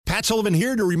Matt Sullivan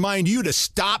here to remind you to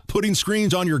stop putting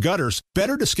screens on your gutters.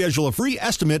 Better to schedule a free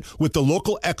estimate with the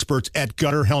local experts at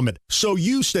Gutter Helmet so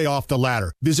you stay off the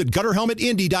ladder. Visit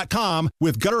GutterHelmetIndy.com.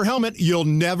 With Gutter Helmet, you'll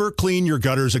never clean your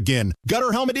gutters again.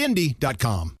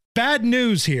 GutterHelmetIndy.com. Bad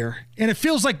news here, and it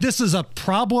feels like this is a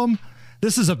problem.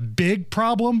 This is a big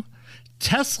problem.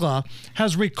 Tesla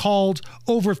has recalled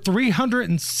over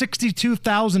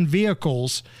 362,000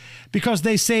 vehicles because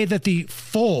they say that the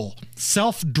full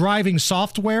self-driving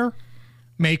software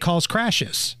may cause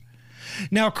crashes.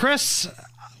 Now, Chris,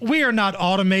 we are not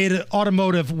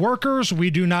automotive workers. We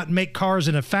do not make cars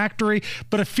in a factory,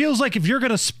 but it feels like if you're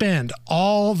going to spend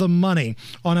all the money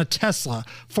on a Tesla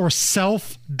for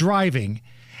self-driving,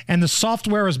 and the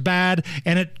software is bad,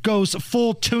 and it goes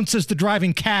full Toonces the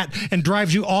Driving Cat and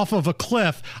drives you off of a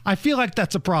cliff, I feel like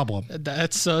that's a problem.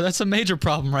 That's a major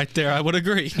problem right there. I would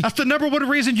agree. That's the number one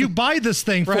reason you buy this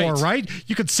thing for, right?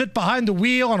 You could sit behind the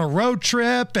wheel on a road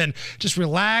trip and just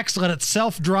relax, let it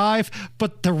self-drive.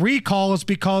 But the recall is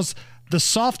because the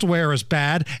software is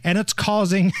bad and it's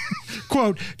causing,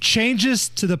 quote, changes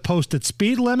to the posted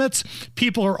speed limits.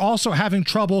 People are also having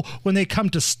trouble when they come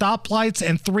to stoplights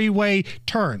and three-way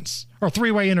turns or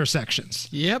three-way intersections.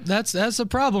 Yep, that's a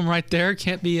problem right there.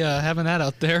 Can't be having that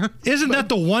out there. Isn't that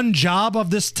the one job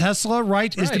of this Tesla,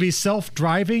 right? Is to be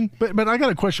self-driving? But I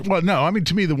got a question. Well, no, I mean,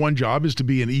 to me, the one job is to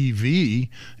be an EV,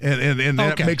 and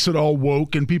that makes it all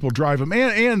woke, and people drive them.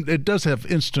 And it does have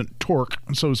instant torque,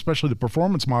 and so especially the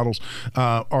performance models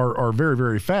are very,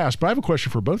 very fast. But I have a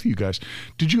question for both of you guys.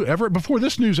 Did you ever, before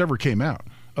this news ever came out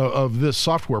of this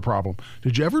software problem,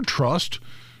 did you ever trust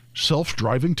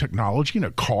self-driving technology in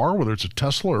a car, whether it's a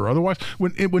Tesla or otherwise?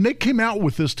 When they came out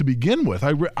with this to begin with,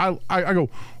 I go,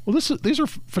 well, these are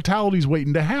fatalities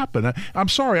waiting to happen. I'm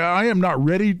sorry, I am not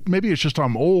ready. Maybe it's just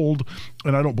I'm old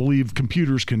and I don't believe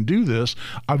computers can do this.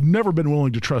 I've never been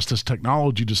willing to trust this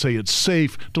technology to say it's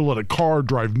safe to let a car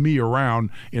drive me around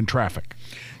in traffic.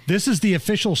 This is the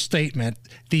official statement.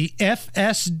 The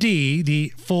FSD,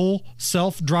 the full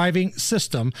self-driving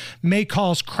system, may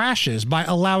cause crashes by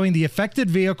allowing the affected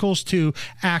vehicles to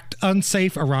act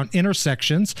unsafe around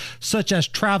intersections, such as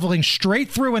traveling straight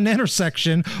through an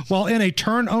intersection while in a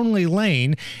turn-only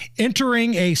lane,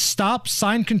 entering a stop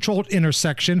sign-controlled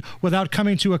intersection without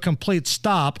coming to a complete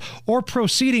stop, or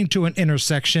proceeding to an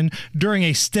intersection during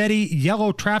a steady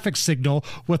yellow traffic signal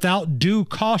without due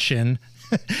caution.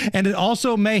 And it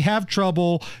also may have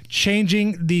trouble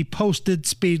changing the posted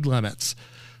speed limits.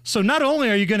 So not only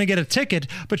are you going to get a ticket,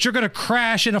 but you're going to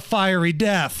crash in a fiery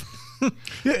death.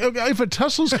 If a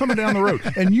Tesla's coming down the road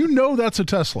and you know that's a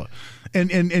Tesla,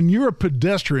 and you're a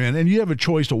pedestrian and you have a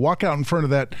choice to walk out in front of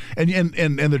that, and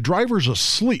the driver's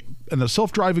asleep and the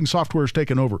self-driving software is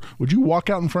taking over, would you walk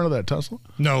out in front of that Tesla?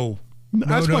 No.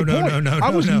 That's my point. I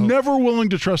was never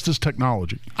willing to trust this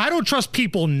technology. I don't trust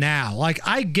people now. Like,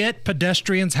 I get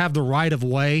pedestrians have the right of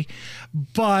way,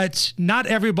 but not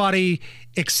everybody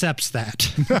accepts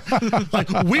that. Like,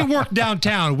 we work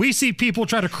downtown. We see people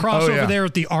try to cross over there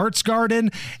at the Arts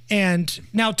Garden. And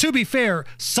now, to be fair,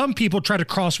 some people try to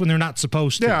cross when they're not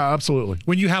supposed to. Yeah, absolutely.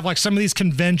 When you have like some of these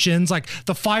conventions, like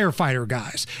the firefighter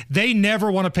guys, they never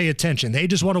want to pay attention. They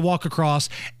just want to walk across.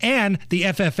 And the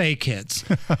FFA kids.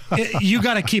 You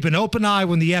got to keep an open eye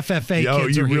when the FFA kids are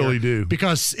here. You really do.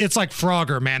 Because it's like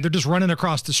Frogger, man. They're just running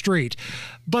across the street.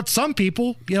 But some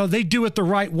people, they do it the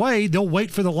right way. They'll wait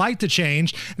for the light to change.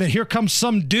 Then here comes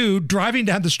some dude driving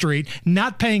down the street,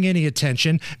 not paying any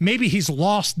attention. Maybe he's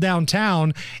lost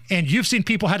downtown, and you've seen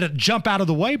people had to jump out of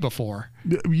the way before.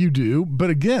 You do, but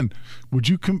again, would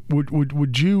you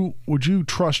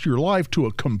trust your life to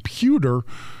a computer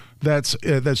that's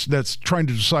trying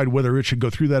to decide whether it should go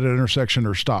through that intersection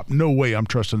or stop? No way I'm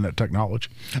trusting that technology.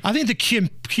 I think the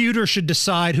computer should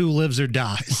decide who lives or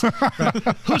dies. Right?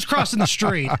 Who's crossing the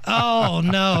street? Oh,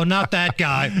 no, not that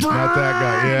guy. Not that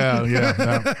guy.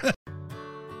 Yeah. No.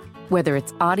 Whether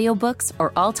it's audiobooks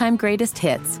or all-time greatest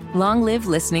hits, long live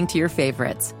listening to your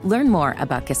favorites. Learn more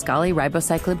about Kisqali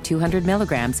Ribociclib 200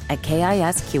 milligrams at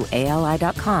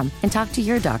KISQALI.com and talk to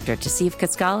your doctor to see if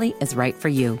Kisqali is right for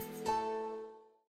you.